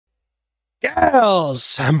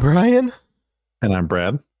Gals, I'm Brian. And I'm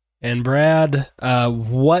Brad. And Brad,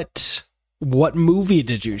 what movie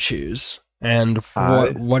did you choose? And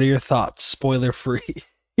what are your thoughts? Spoiler free.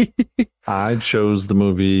 I chose the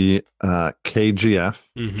movie KGF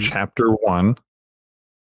Chapter 1.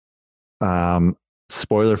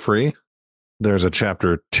 Spoiler free. There's a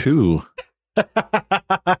Chapter 2.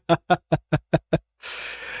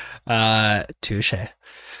 Touche.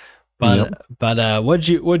 But what'd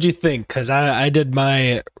you think? Because I did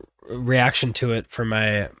my reaction to it for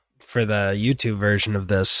the YouTube version of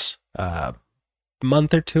this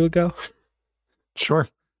month or two ago. Sure.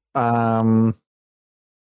 Based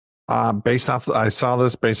off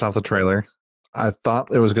the trailer. I thought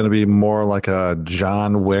it was going to be more like a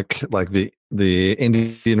John Wick, like the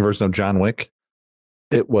Indian version of John Wick.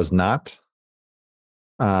 It was not.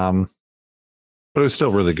 But it was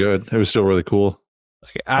still really good. It was still really cool.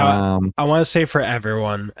 I want to say for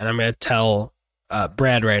everyone, and I'm going to tell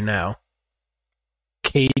Brad right now,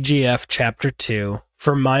 KGF Chapter 2,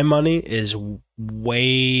 for my money, is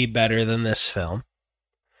way better than this film.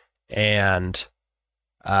 And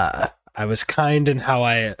I was kind in how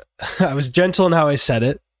I was gentle in how I said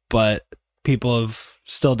it, but people have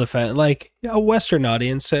still defended, like a Western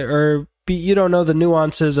audience, or you don't know the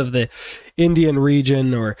nuances of the Indian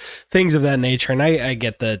region or things of that nature, and I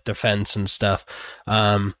get the defense and stuff,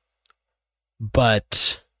 but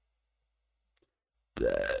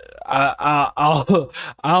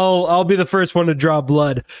I'll be the first one to draw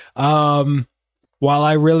blood. While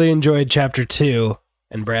I really enjoyed Chapter 2,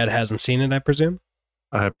 and Brad hasn't seen it, I presume.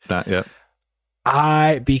 I have not yet.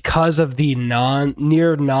 Because of the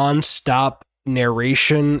near non-stop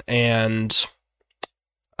narration and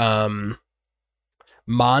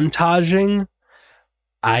montaging,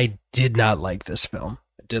 I did not like this film.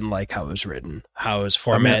 I didn't like how it was written, how it was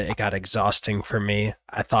formatted. It got exhausting for me.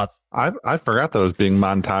 I forgot that it was being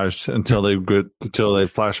montaged until they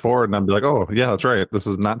flash forward, and I'd be like, oh yeah, that's right. This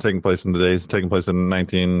is not taking place in today's. It's taking place in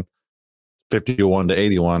 1951 to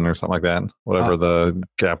 81 or something like that. Whatever the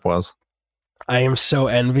gap was. I am so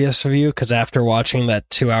envious of you, because after watching that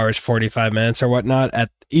 2 hours 45 minutes or whatnot,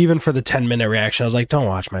 even for the 10-minute reaction, I was like, don't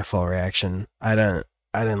watch my full reaction. I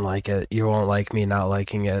didn't like it. You won't like me not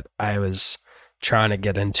liking it. I was trying to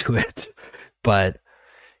get into it, but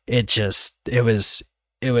it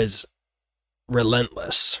was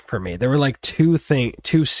relentless for me. There were like two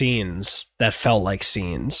scenes that felt like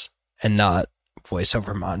scenes and not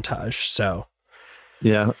voiceover montage. So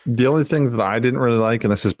yeah, the only thing that I didn't really like,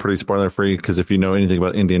 and this is pretty spoiler free, because if you know anything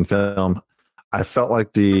about Indian film, I felt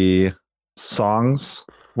like the songs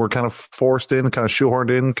were kind of forced in, kind of shoehorned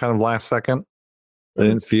in, kind of last second. They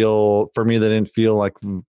didn't feel like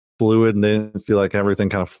fluid, and they didn't feel like everything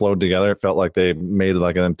kind of flowed together. It felt like they made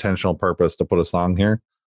like an intentional purpose to put a song here.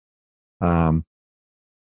 That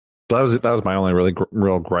was my only really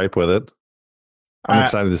real gripe with it. I'm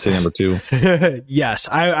excited to see number 2. Yes,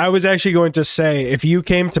 I was actually going to say, if you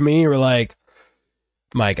came to me, you were like,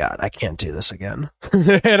 my God, I can't do this again.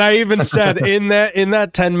 And I even said in that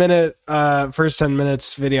 10-minute first 10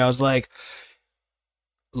 minutes video, I was like,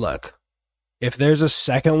 look, if there's a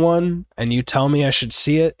second one and you tell me I should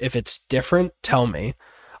see it, if it's different, tell me.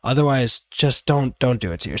 Otherwise, just don't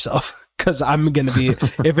do it to yourself. Because I'm going to be,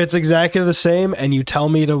 if it's exactly the same and you tell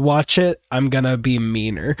me to watch it, I'm going to be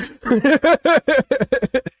meaner.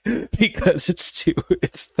 Because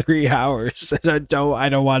it's 3 hours, and I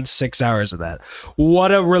don't want 6 hours of that.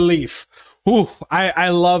 What a relief. Ooh,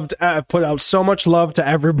 I put out so much love to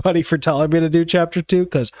everybody for telling me to do Chapter 2,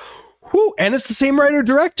 because, and it's the same writer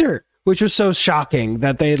director, which was so shocking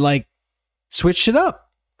that they like switched it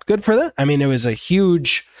up. Good for them. I mean, it was a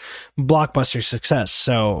huge blockbuster success.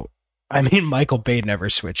 So, I mean, Michael Bay never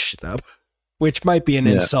switched it up, which might be an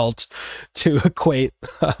insult to equate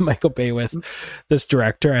Michael Bay with this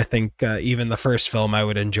director. I think even the first film I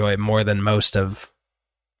would enjoy more than most of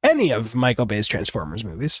any of Michael Bay's Transformers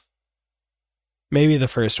movies. Maybe the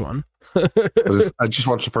first one. I just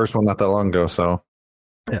watched the first one not that long ago, so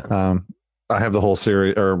yeah. I have the whole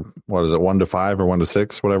series, or what is it, 1 to 5 or 1 to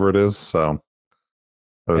 6, whatever it is. So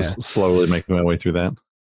I was slowly making my way through that.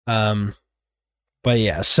 But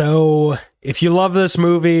yeah, so if you love this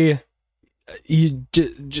movie, you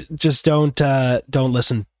just don't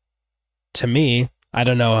listen to me. I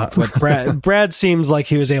don't know what Brad seems like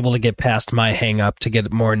he was able to get past my hang up to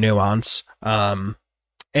get more nuance. And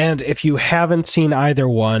if you haven't seen either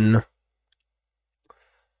one,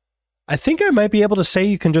 I think I might be able to say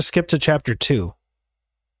you can just skip to Chapter 2.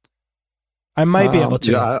 I might be able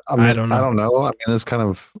to. Yeah, I don't know. I mean, it's kind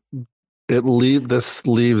of this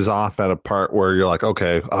leaves off at a part where you're like,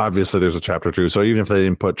 okay, obviously there's a chapter 2. So even if they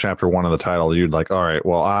didn't put chapter 1 in the title, you'd like, all right,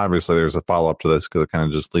 well, obviously there's a follow up to this, because it kind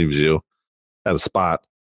of just leaves you at a spot.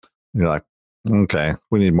 You're like, okay,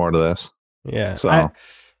 we need more to this. Yeah. So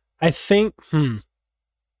I think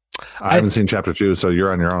I haven't seen chapter 2, so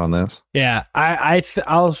you're on your own on this. Yeah,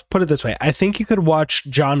 I'll put it this way. I think you could watch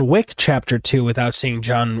John Wick chapter 2 without seeing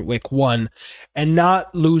John Wick 1 and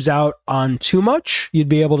not lose out on too much. You'd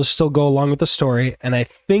be able to still go along with the story. And I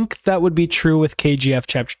think that would be true with KGF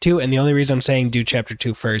chapter 2. And the only reason I'm saying do chapter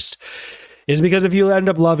 2 first is because if you end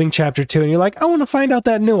up loving chapter 2 and you're like, I want to find out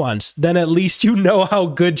that nuance, then at least you know how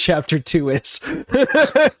good chapter 2 is.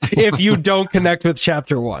 If you don't connect with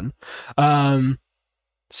chapter 1.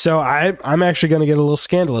 So I'm actually going to get a little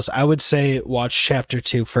scandalous. I would say watch chapter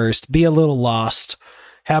 2 first, be a little lost,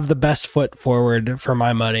 have the best foot forward for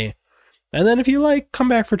my money. And then if you like, come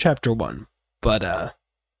back for chapter 1. But,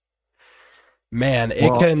 man,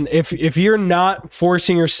 if you're not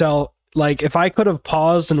forcing yourself, like if I could have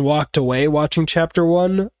paused and walked away watching chapter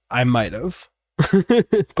 1, I might have,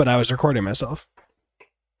 but I was recording myself.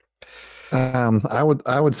 I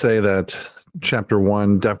would say that chapter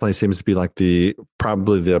 1 definitely seems to be like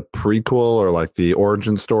probably the prequel or like the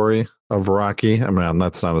origin story of Rocky. I mean,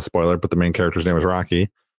 that's not a spoiler, but the main character's name is Rocky.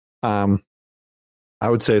 I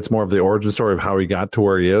would say it's more of the origin story of how he got to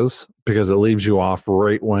where he is, because it leaves you off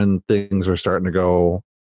right when things are starting to go,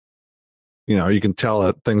 you can tell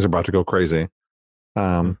that things are about to go crazy.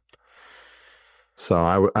 So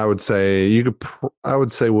I would say I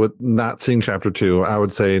would say with not seeing chapter 2, I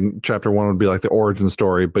would say chapter 1 would be like the origin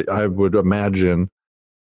story, but I would imagine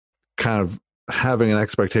kind of having an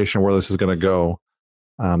expectation where this is going to go,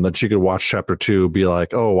 that you could watch chapter 2, be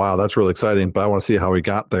like, oh, wow, that's really exciting, but I want to see how he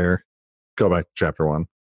got there. Go back to chapter 1.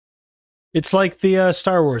 It's like the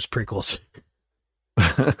Star Wars prequels.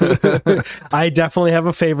 I definitely have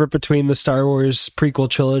a favorite between the Star Wars prequel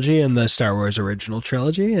trilogy and the Star Wars original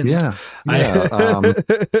trilogy. And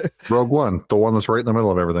Rogue One, the one that's right in the middle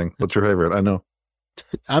of everything. What's your favorite? I know.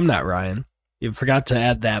 I'm not Ryan. You forgot to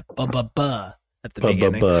add that at the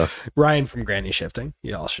beginning. Ryan from Granny Shifting.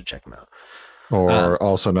 You all should check him out. Or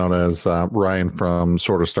also known as Ryan from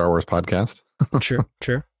Sort of Star Wars Podcast.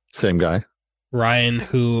 True. Same guy. Ryan,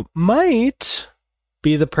 who might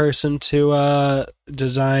be the person to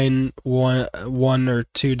design one or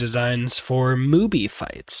two designs for movie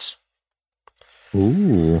fights.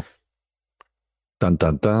 Ooh. Dun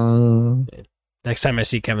dun dun. Next time I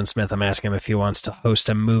see Kevin Smith, I'm asking him if he wants to host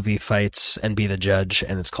a movie fights and be the judge,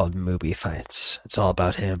 and it's called Movie Fights. It's all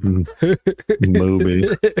about him. Movie.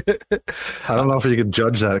 I don't know if he could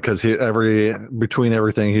judge that, because between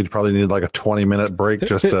everything, he'd probably need like a 20-minute break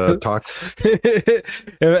just to talk.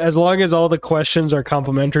 As long as all the questions are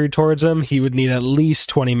complimentary towards him, he would need at least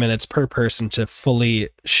 20 minutes per person to fully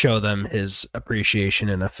show them his appreciation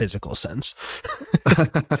in a physical sense.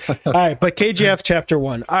 All right, but KGF Chapter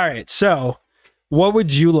 1. All right, so what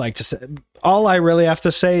would you like to say? All I really have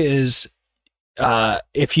to say is,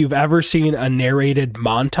 if you've ever seen a narrated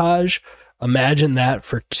montage, imagine that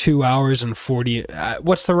for 2 hours and 40.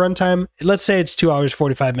 What's the runtime? Let's say it's 2 hours,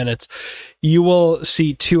 45 minutes. You will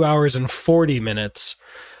see 2 hours and 40 minutes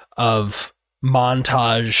of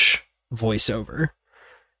montage voiceover.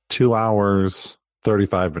 2 hours,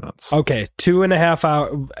 35 minutes. Okay, 2.5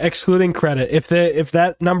 hours, excluding credit. If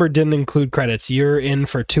that number didn't include credits, you're in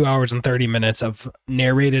for 2 hours and 30 minutes of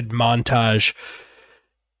narrated montage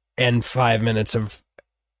and 5 minutes of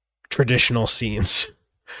traditional scenes.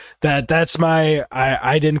 That's my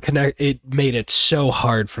I didn't connect. It made it so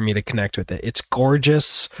hard for me to connect with it. It's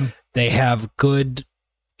gorgeous. They have a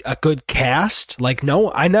good cast. Like,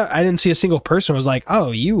 no, I didn't see a single person who was like,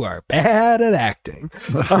 oh, you are bad at acting.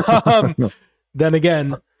 Then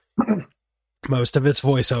again, most of it's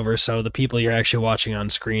voiceover, so the people you're actually watching on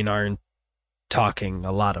screen aren't talking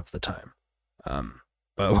a lot of the time.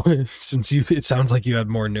 But since it sounds like you had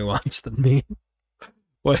more nuance than me.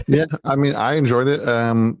 What? Yeah, I mean, I enjoyed it.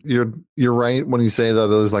 You're right when you say that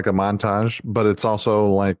it is like a montage, but it's also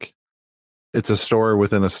like it's a story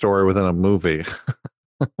within a story within a movie.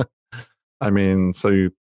 I mean, so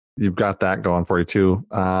you've got that going for you too.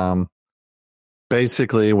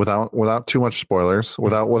 Basically, without too much spoilers,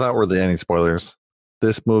 without really any spoilers,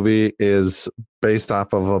 this movie is based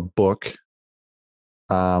off of a book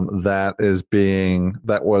that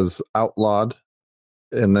was outlawed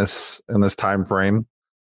in this time frame,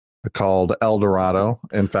 called El Dorado.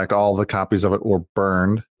 In fact, all the copies of it were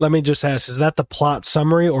burned. Let me just ask, is that the plot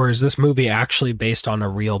summary, or is this movie actually based on a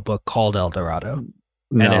real book called El Dorado?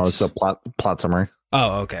 No, it's a plot summary.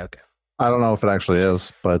 Oh, okay. I don't know if it actually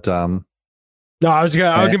is, but No, I was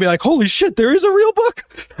gonna be like, holy shit, there is a real book.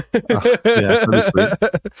 Yeah, pretty sweet.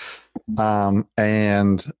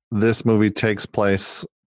 And this movie takes place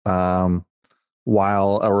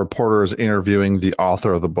while a reporter is interviewing the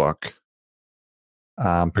author of the book,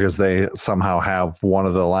 because they somehow have one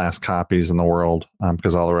of the last copies in the world,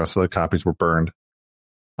 because all the rest of the copies were burned.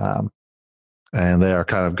 And they are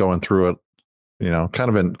kind of going through it, kind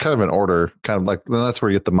of in order, kind of like, that's where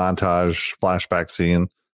you get the montage flashback scene,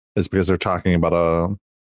 is because they're talking about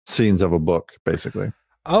scenes of a book, basically.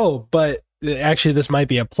 Oh, but actually this might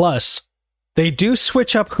be a plus. They do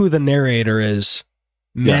switch up who the narrator is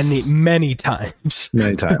many times.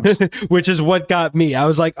 Many times. Which is what got me. I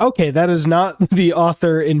was like, okay, that is not the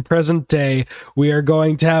author in present day. We are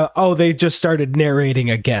going to have, they just started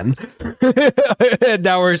narrating again. And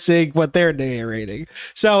now we're seeing what they're narrating.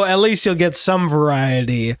 So at least you'll get some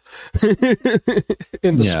variety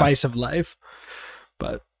in the spice of life.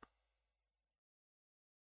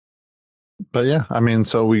 But yeah, I mean,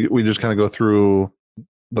 so we just kind of go through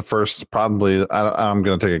the first, probably, I'm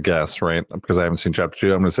going to take a guess, right? Because I haven't seen chapter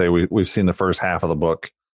 2. I'm going to say we've seen the first half of the book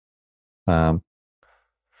that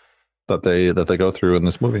they go through in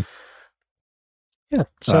this movie. Yeah.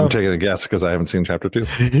 So I'm taking a guess because I haven't seen chapter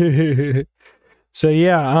 2. So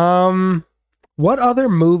yeah, what other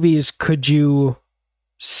movies could you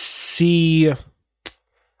see?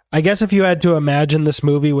 I guess if you had to imagine this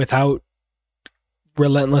movie without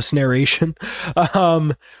relentless narration,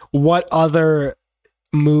 what other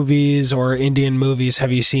movies or Indian movies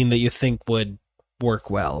have you seen that you think would work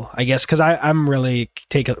well? I guess because I'm really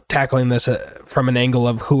tackling this from an angle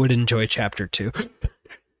of who would enjoy chapter 2.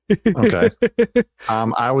 Okay.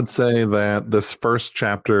 I would say that this first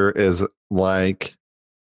chapter is like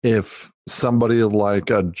if somebody like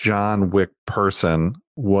a John Wick person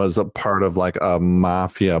was a part of like a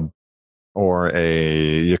mafia or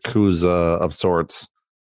a Yakuza of sorts,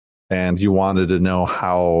 and you wanted to know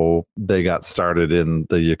how they got started in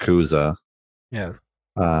the Yakuza,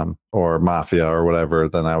 or mafia or whatever,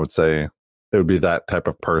 then I would say it would be that type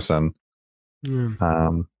of person. But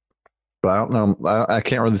I don't know. I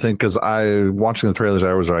can't really think, because watching the trailers,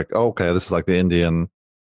 I was like, oh, okay, this is like the Indian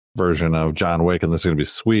version of John Wick, and this is going to be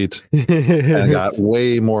sweet. And I got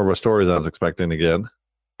way more of a story than I was expecting to get.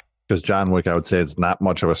 Because John Wick, I would say, it's not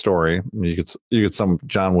much of a story. I mean, you could sum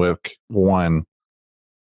John Wick 1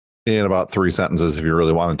 in about 3 sentences if you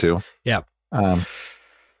really wanted to. Yeah.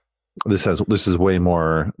 This is way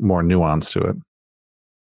more nuance to it.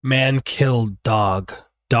 Man killed dog.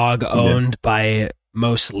 Dog owned by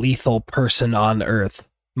most lethal person on Earth.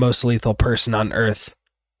 Most lethal person on Earth.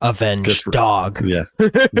 Avenged dog. Yeah.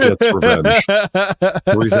 Gets revenge.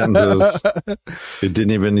 3 sentences. It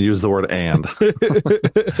didn't even use the word and.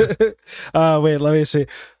 Wait, let me see.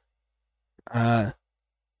 I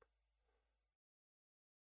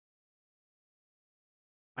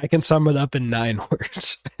can sum it up in 9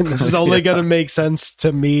 words. And this is only going to make sense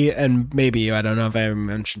to me and maybe you. I don't know if I ever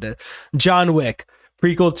mentioned it. John Wick,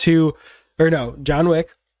 John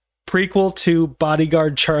Wick, prequel to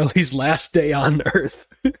Bodyguard Charlie's Last Day on Earth.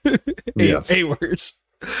 8 words.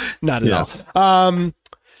 Not at all.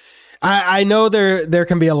 I know there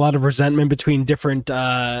can be a lot of resentment between different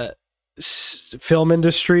film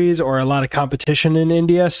industries or a lot of competition in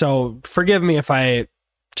India. So forgive me if I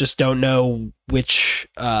just don't know which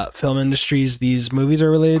film industries these movies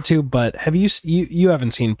are related to, but have you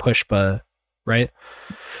haven't seen Pushpa, right?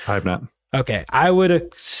 I have not. Okay, I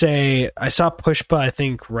would say I saw Pushpa, I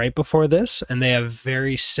think, right before this, and they have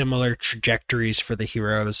very similar trajectories for the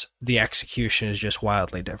heroes. The execution is just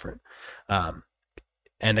wildly different. And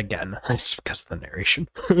again, it's because of the narration.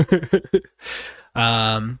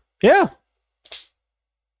 Yeah.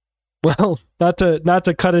 Well, not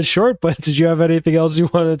to cut it short, but did you have anything else you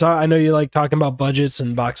want to talk? I know you like talking about budgets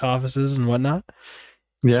and box offices and whatnot.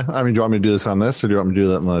 Yeah, I mean, do you want me to do this on this, or do you want me to do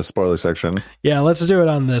that in the spoiler section? Yeah, let's do it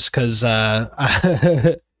on this, because yeah,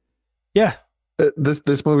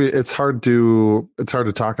 this movie, it's hard to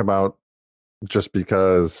talk about just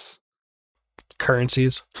because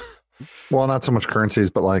currencies. Well, not so much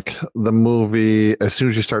currencies, but like the movie. As soon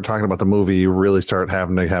as you start talking about the movie, you really start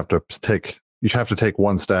having to take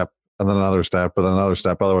one step and then another step and then another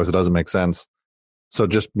step. Otherwise, it doesn't make sense. So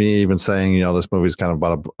just me even saying, this movie is kind of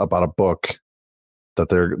about a book that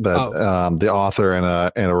the author and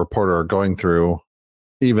a reporter are going through.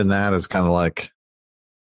 Even that is kind of like,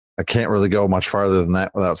 I can't really go much farther than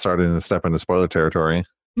that without starting to step into spoiler territory.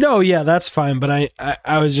 No, yeah, that's fine. But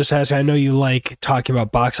I was just asking. I know you like talking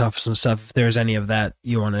about box office and stuff. If there's any of that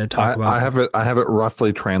you wanted to talk about, I have it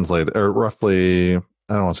roughly translated, or roughly, I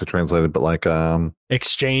don't want to say translated, but like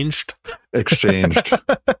exchanged. And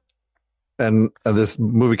And this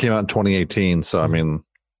movie came out in 2018. So, I mean,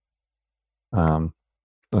 I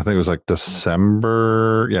think it was like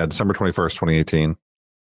December 21st, 2018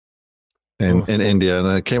 in India.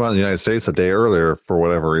 And it came out in the United States a day earlier for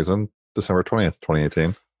whatever reason, December 20th,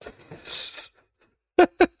 2018.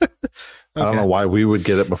 Okay. I don't know why we would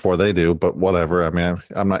get it before they do, but whatever. I mean,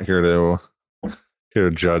 I'm not here to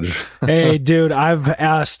judge. Hey, dude, I've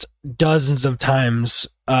asked dozens of times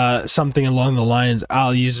something along the lines,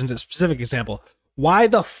 I'll use a specific example. Why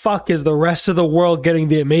the fuck is the rest of the world getting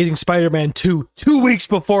the Amazing Spider-Man 2 weeks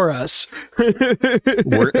before us?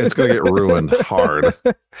 It's going to get ruined hard.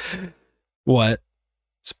 What?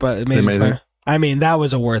 Amazing Spider-Man? I mean, that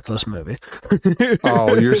was a worthless movie.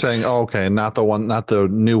 Oh, you're saying, okay, not the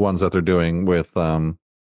new ones that they're doing with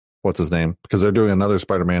what's his name? Because they're doing another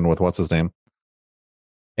Spider-Man with what's his name?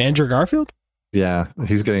 Andrew Garfield? Yeah,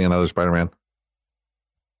 he's getting another Spider-Man.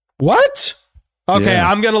 What? Okay,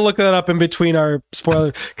 yeah. I'm gonna look that up in between our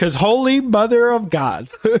spoilers because holy mother of God!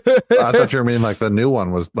 I thought you were meaning like the new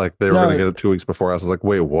one was like they were going to get it 2 weeks before us. I was like,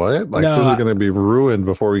 wait, what? Like this is going to be ruined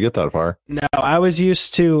before we get that far. No, I was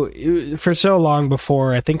used to for so long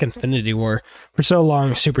before I think Infinity War. For so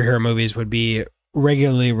long, superhero movies would be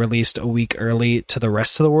regularly released a week early to the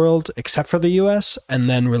rest of the world, except for the U.S., and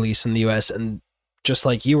then released in the U.S. And just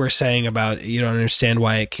like you were saying about you don't understand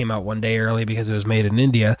why it came out one day early because it was made in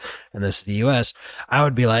India and this is the US, I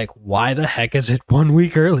would be like, why the heck is it 1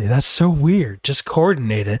 week early? That's so weird. Just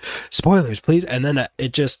coordinate it. Spoilers, please. And then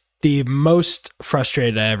it just, the most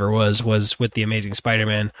frustrated I ever was with The Amazing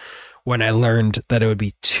Spider-Man when I learned that it would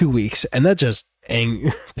be 2 weeks. And that just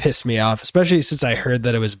pissed me off, especially since I heard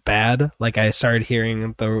that it was bad. Like I started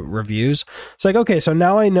hearing the reviews. It's like, okay, so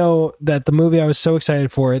now I know that the movie I was so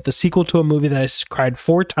excited for, the sequel to a movie that I cried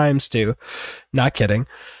 4 times to, not kidding,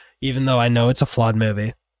 even though I know it's a flawed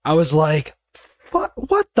movie, I was like,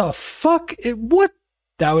 what the fuck? What?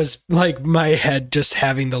 That was like my head just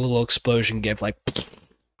having the little explosion gif, like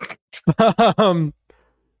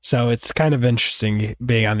so it's kind of interesting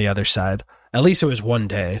being on the other side. At least it was one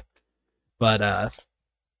day. But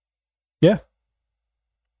yeah.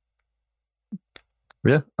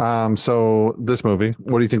 So this movie,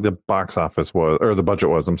 what do you think the box office was, or the budget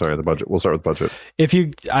was? I'm sorry, the budget. We'll start with budget.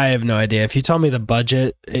 I have no idea. If you tell me the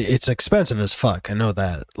budget, it's expensive as fuck. I know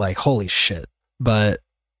that. Like, holy shit. But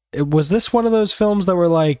was this one of those films that were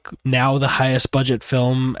like now the highest budget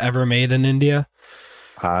film ever made in India?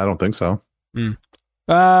 I don't think so.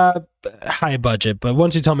 High budget, but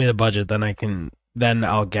once you tell me the budget, then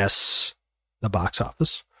I'll guess the box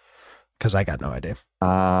office because I got no idea. It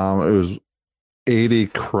was 80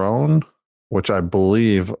 krone, which I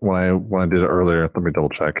believe when I did it earlier, let me double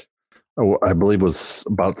check. I believe was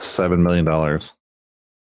about $7 million.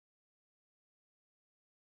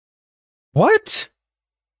 What?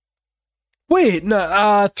 Wait,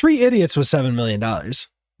 no, Three Idiots was $7 million.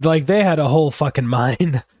 Like they had a whole fucking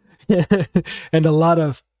mine and a lot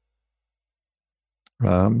of.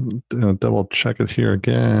 Double check it here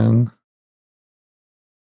again.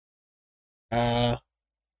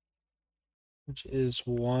 Which is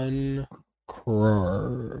 1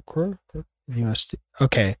 crore USD.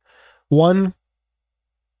 Okay,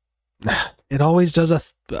 it always does a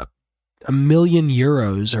million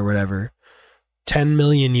euros or whatever, 10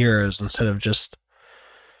 million euros instead of just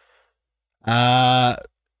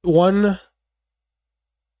 1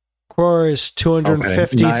 crore is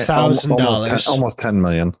 $250,000. Almost 10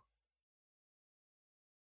 million.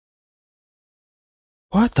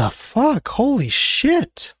 What the fuck? Holy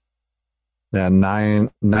shit. Yeah,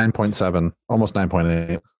 9.7, almost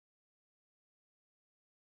 9.8. All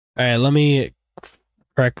right, let me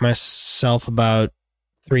correct myself about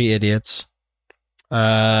Three Idiots.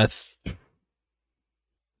 Three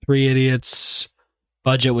Idiots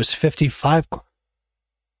budget was 55. So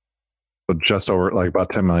just over, like about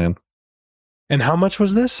 10 million. And how much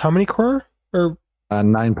was this? How many crore? Or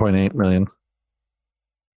 9.8 million.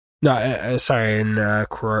 No, sorry, in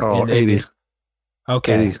crore. Oh, in 80.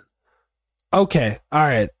 Okay. 80. Okay. All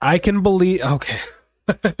right. I can believe. Okay.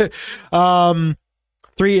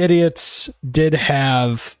 Three Idiots did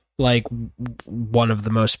have like one of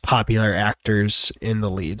the most popular actors in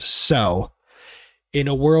the lead. So, in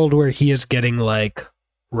a world where he is getting like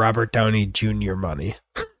Robert Downey Jr. money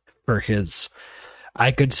for his,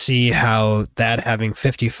 I could see how that having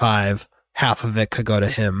 55, half of it could go to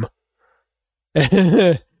him.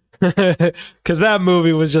 Because that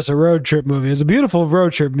movie was just a road trip movie. It was a beautiful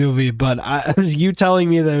road trip movie, but you telling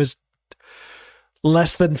me there was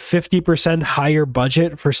less than 50% higher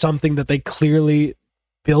budget for something that they clearly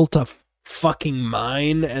built a fucking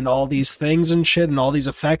mine and all these things and shit and all these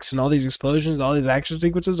effects and all these explosions and all these action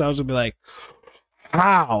sequences, I was gonna be like,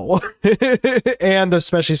 how? And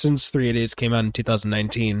especially since 3 Idiots came out in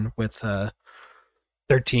 2019 with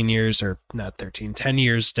 13 years, or not 13, 10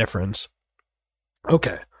 years difference.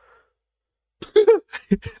 Okay.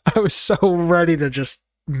 I was so ready to just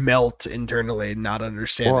melt internally, not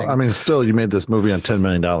understanding. Well, I mean, still, you made this movie on $10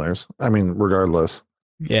 million. I mean, regardless.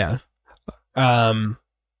 Yeah.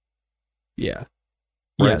 Yeah.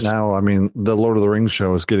 Right Yes. now, I mean, the Lord of the Rings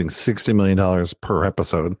show is getting $60 million per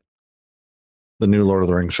episode. The new Lord of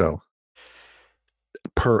the Rings show.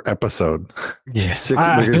 Per episode. Yeah.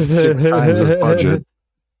 They get 6 times this budget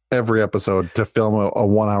every episode to film a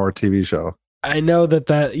 1-hour TV show. I know that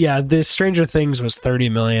the Stranger Things was 30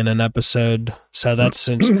 million an episode, so that's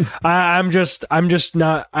I'm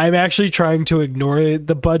actually trying to ignore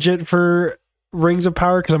the budget for Rings of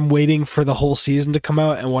Power because I'm waiting for the whole season to come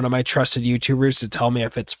out and one of my trusted YouTubers to tell me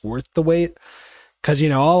if it's worth the wait, because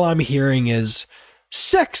all I'm hearing is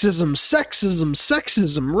sexism,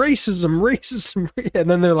 racism, and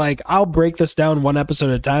then they're like, I'll break this down one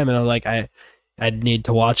episode at a time, and I'm like, I need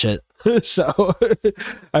to watch it. So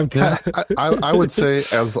I'm kind of... I would say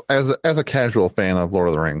as a casual fan of Lord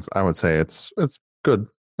of the Rings, I would say it's good.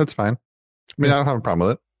 It's fine. I mean, I don't have a problem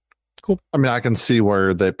with it. Cool. I mean, I can see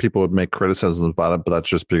where that people would make criticisms about it, but that's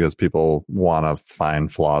just because people want to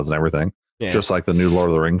find flaws and everything. Yeah. Just like the new Lord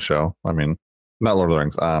of the Rings show. I mean, not Lord of the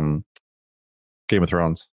Rings. Game of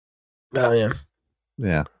Thrones. Oh yeah.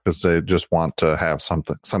 Yeah, because they just want to have some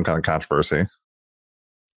kind of controversy.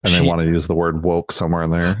 And they want to use the word woke somewhere in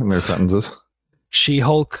their sentences.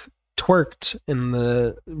 She-Hulk twerked in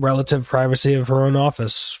the relative privacy of her own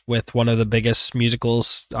office with one of the biggest musical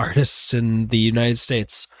artists in the United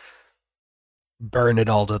States. Burn it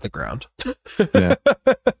all to the ground. Yeah.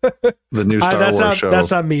 The new Star Wars show. That's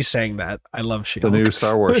not me saying that. I love She-Hulk. The new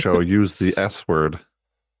Star Wars show used the S word.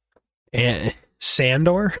 And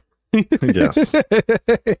Sandor? Yes.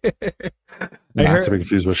 Not to be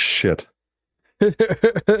confused with shit.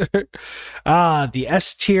 The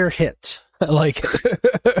S tier hit. Like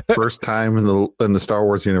first time in the Star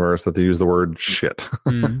Wars universe that they use the word shit.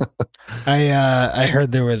 I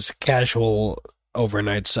heard there was casual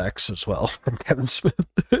overnight sex as well from Kevin Smith.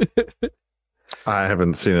 I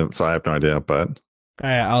haven't seen it, so I have no idea, but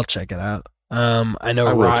I'll check it out. I know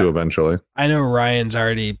I will too eventually. I know Ryan's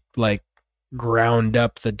already like ground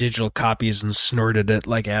up the digital copies and snorted it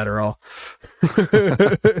like Adderall.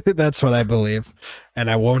 That's what I believe,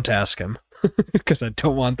 and I won't ask him because I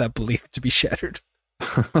don't want that belief to be shattered.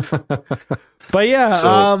 But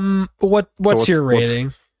yeah, what's your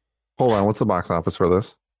rating? Hold on, what's the box office for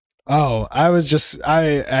this? Oh, I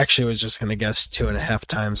actually was just gonna guess 2.5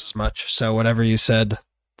 times as much. So whatever you said,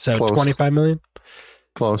 so close. 25 million.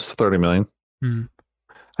 Close, 30 million.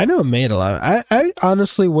 I know it made a lot. I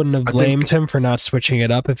honestly wouldn't have blamed him for not switching it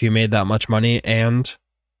up if you made that much money and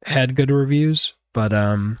had good reviews. But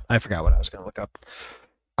I forgot what I was going to look up.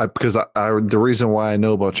 Because the reason why I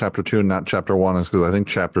know about Chapter 2 and not Chapter 1 is because I think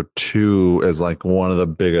Chapter 2 is like one of the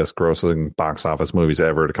biggest grossing box office movies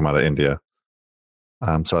ever to come out of India.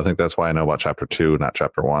 So I think that's why I know about Chapter 2, not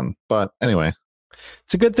Chapter 1. But anyway.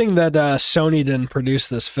 It's a good thing that Sony didn't produce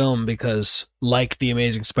this film because, like The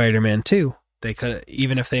Amazing Spider-Man 2, they could,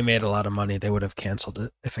 even if they made a lot of money, they would have canceled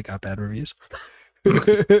it if it got bad reviews.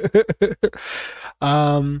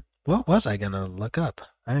 What was I gonna look up?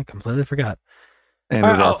 I completely forgot.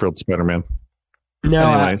 Andrew Garfield Spider-Man. No,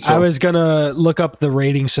 anyway, I was gonna look up the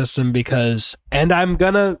rating system because, and I'm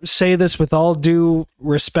gonna say this with all due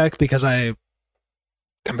respect because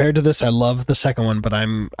compared to this, I love the second one, but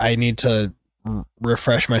I need to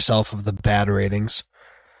refresh myself of the bad ratings.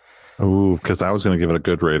 Oh, because I was going to give it a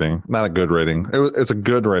good rating. Not a good rating. It's a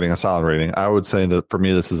good rating, a solid rating. I would say that for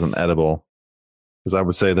me, this is an edible. Because I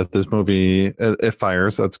would say that this movie, it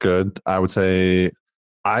fires. That's good. I would say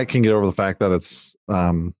I can get over the fact that it's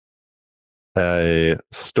a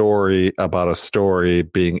story about a story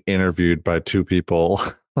being interviewed by two people.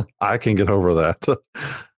 I can get over that.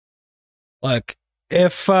 Look,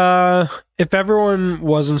 if everyone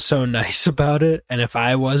wasn't so nice about it, and if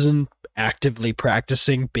I wasn't actively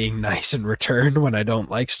practicing being nice in return when I don't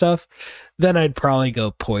like stuff, then I'd probably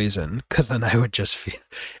go Poison, because then I would just feel,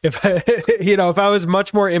 if I was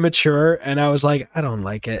much more immature and I was like, I don't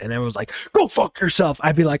like it, and I was like, go fuck yourself,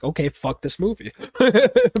 I'd be like, okay, fuck this movie.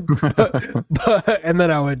 but and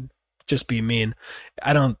then I would just be mean.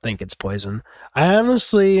 I don't think it's Poison. I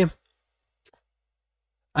honestly,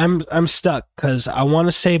 I'm stuck because I want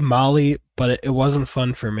to say Molly, but it wasn't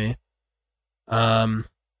fun for me.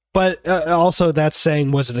 But also that's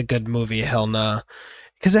saying, was it a good movie? Hell no.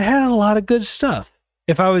 because it had a lot of good stuff.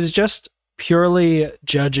 If I was just purely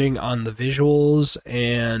judging on the visuals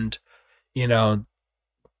and, you know,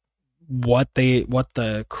 what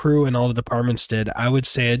the crew and all the departments did, I would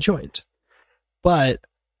say a joint. But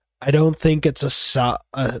I don't think it's a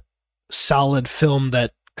solid film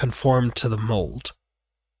that conformed to the mold.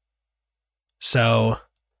 So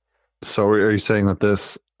are you saying that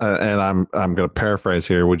this, and I'm going to paraphrase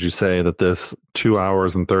here, would you say that this 2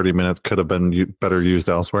 hours and 30 minutes could have been better used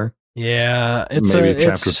elsewhere? Yeah, maybe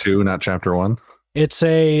chapter 2, not chapter 1. It's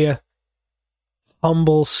a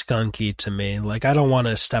humble Skunky to me. Like, I don't want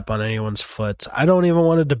to step on anyone's foot. I don't even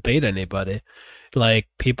want to debate anybody. Like,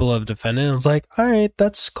 people have defended it. It's like, all right,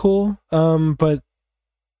 that's cool. But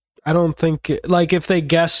I don't think, like, if they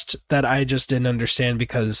guessed that I just didn't understand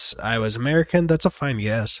because I was American, that's a fine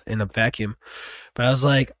guess in a vacuum. But I was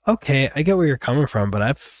like, okay, I get where you're coming from, but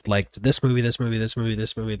I've liked this movie, this movie, this movie,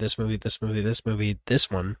 this movie, this movie, this movie, this movie, this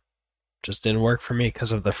one just didn't work for me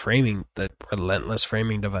because of the framing, the relentless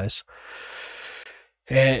framing device.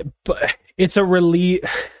 But it's a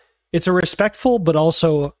respectful, but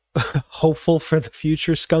also hopeful for the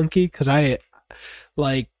future Skunky, because I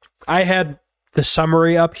had the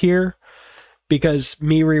summary up here because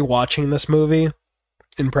me rewatching this movie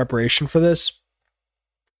in preparation for this,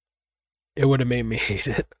 it would have made me hate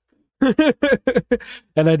it.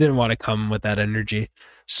 And I didn't want to come with that energy.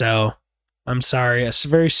 So I'm sorry. It's a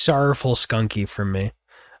very sorrowful Skunky for me.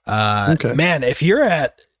 Okay. Man, if you're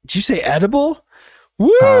at, did you say edible?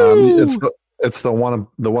 Woo! It's the one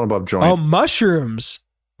above joint. Oh, mushrooms.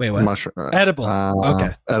 Wait, what? Edible. Okay.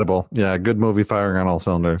 Edible. Yeah, good movie, firing on all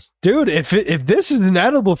cylinders. Dude, if this is an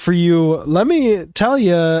edible for you, let me tell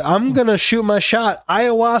you, I'm going to shoot my shot.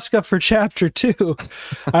 Ayahuasca for chapter 2.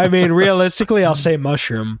 I mean, realistically, I'll say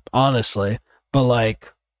mushroom, honestly. But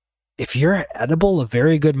like, if you're at edible, a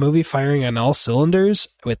very good movie firing on all cylinders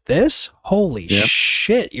with this, holy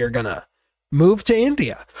shit, you're going to move to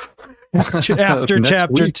India. After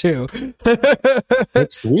chapter 2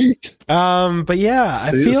 next week. But yeah,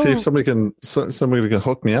 I feel, see if somebody can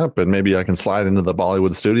hook me up, and maybe I can slide into the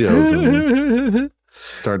Bollywood studios and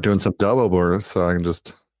start doing some dub over, so I can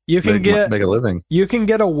just make a living. You can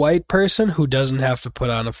get a white person who doesn't have to put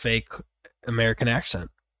on a fake American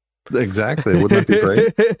accent. Exactly. Wouldn't that be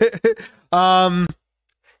great?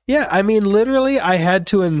 Yeah, I mean, literally, I had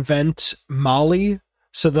to invent Molly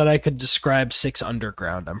so that I could describe Six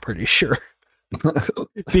Underground, I'm pretty sure.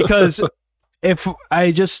 Because if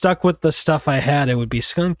I just stuck with the stuff I had, it would be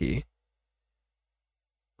Skunky.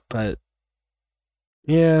 But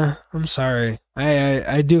yeah, I'm sorry.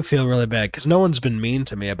 I do feel really bad because no one's been mean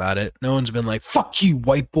to me about it. No one's been like, fuck you,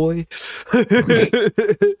 white boy.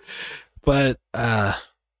 But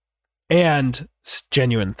and it's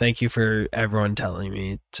genuine. Thank you for everyone telling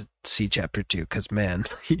me to see chapter 2, because man,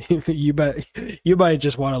 you might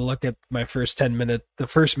just want to look at my first 10 minutes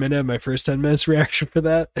reaction for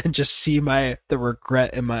that and just see the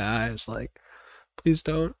regret in my eyes. Like, please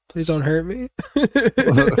don't hurt me.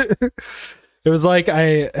 It was like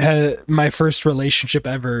I had my first relationship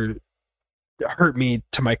ever hurt me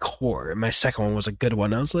to my core, and my second one was a good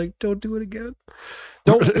one. I was like, don't do it again.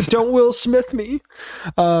 Don't Will Smith me.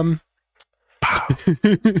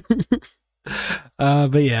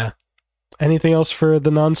 But yeah, anything else for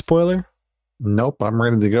the non-spoiler? Nope, I'm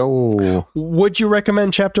ready to go. Would you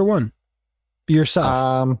recommend chapter 1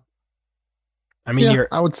 yourself? I mean, yeah,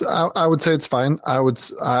 I would say it's fine. I would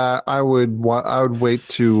wait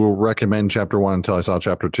to recommend chapter 1 until I saw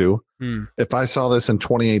chapter 2. If I saw this in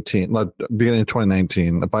 2018, beginning of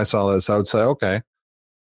 2019, if I saw this, I would say okay.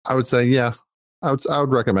 I would say yeah, I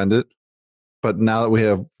would recommend it. But now that we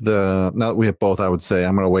have both, I would say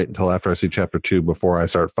I'm going to wait until after I see chapter 2 before I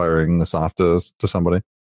start firing this off to somebody.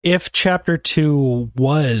 If chapter 2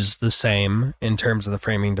 was the same in terms of the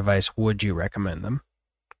framing device, would you recommend them?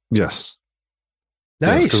 Yes.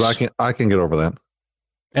 Nice. Because I can get over that.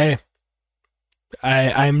 Hey,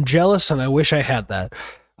 I'm jealous and I wish I had that.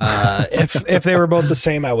 If they were both the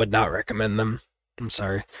same, I would not recommend them. I'm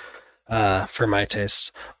sorry. For my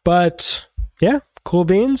tastes. But yeah. Cool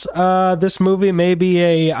beans. This movie may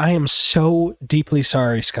be I am so deeply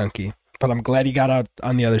sorry, Skunky, but I'm glad he got out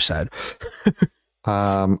on the other side.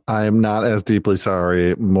 I am not as deeply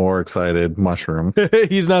sorry, more excited, Mushroom.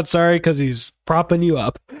 He's not sorry because he's propping you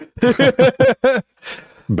up.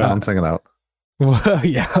 Balancing it out. Well,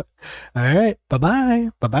 yeah. All right. Bye-bye.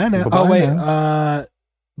 Bye-bye now. Bye-bye wait. now.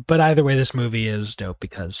 But either way, this movie is dope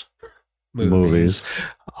because movies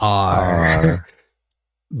are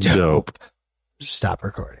dope. Stop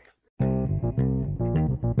recording.